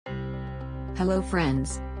Hello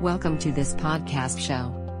friends, welcome to this podcast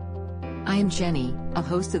show. I am Jenny, a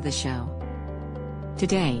host of the show.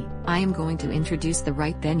 Today, I am going to introduce the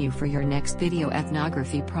right venue for your next video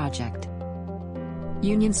ethnography project.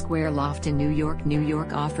 Union Square Loft in New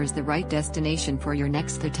York offers the right destination for your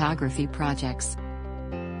next photography projects.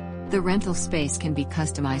 The rental space can be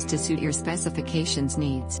customized to suit your specifications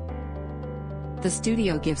needs. The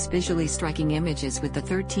studio gives visually striking images with the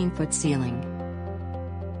 13-foot ceiling.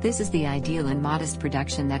 This is the ideal and modest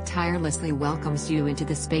production that tirelessly welcomes you into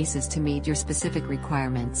the spaces to meet your specific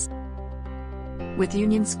requirements. With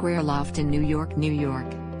Union Square Loft in New York,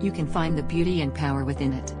 you can find the beauty and power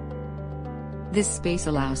within it. This space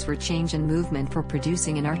allows for change and movement for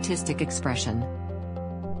producing an artistic expression.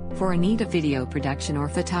 For a need of video production or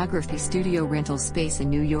photography studio rental space in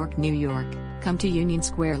New York, come to Union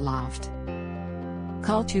Square Loft.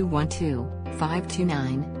 Call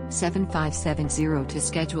 212-529-7570 to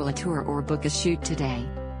schedule a tour or book a shoot today.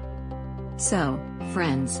 So,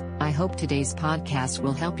 friends, I hope today's podcast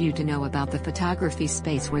will help you to know about the photography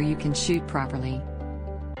space where you can shoot properly.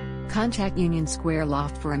 Contact Union Square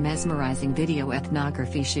Loft for a mesmerizing video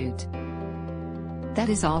ethnography shoot. That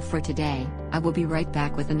is all for today. I will be right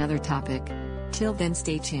back with another topic. Till then,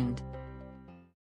 stay tuned.